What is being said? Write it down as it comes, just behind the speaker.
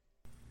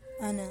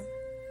أنا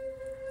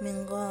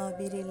من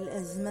غابر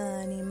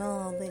الأزمان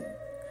ماض،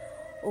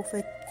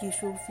 أفتش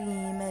في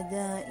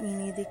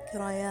مدائن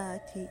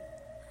ذكرياتي،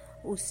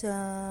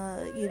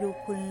 أسائل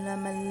كل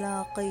من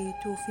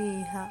لاقيت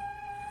فيها: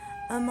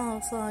 أما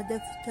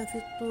صادفت في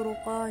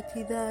الطرقات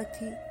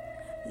ذاتي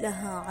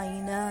لها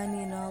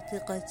عينان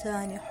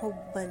ناطقتان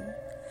حبا،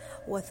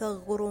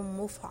 وثغر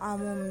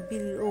مفعم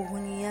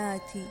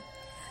بالأغنيات،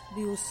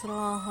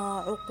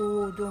 بيسراها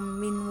عقود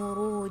من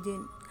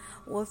ورود،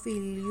 وفي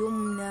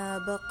اليمنى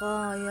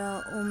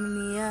بقايا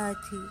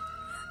أمنيات،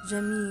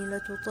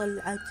 جميلة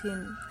طلعة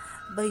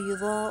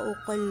بيضاء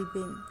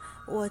قلب،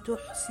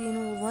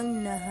 وتحسن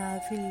ظنها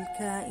في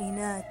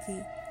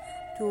الكائنات،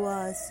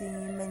 تواسي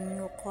من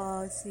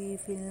يقاسي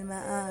في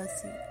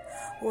المآسي،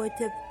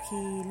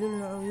 وتبكي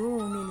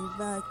للعيون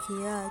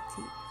الباكيات،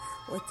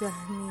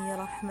 وتهمي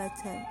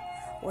رحمة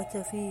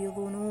وتفيض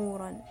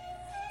نورا،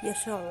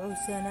 يشع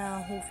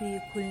سناه في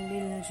كل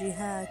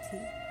الجهات،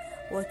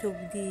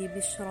 وتبدي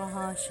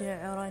بشرها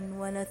شعرا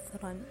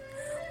ونثرا،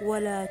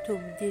 ولا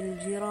تبدي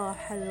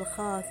الجراح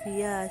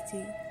الخافيات.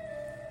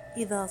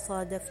 إذا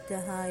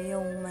صادفتها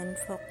يوما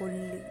فقل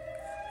لي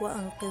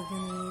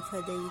وأنقذني،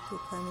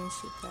 فديتك من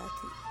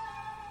شتاتي.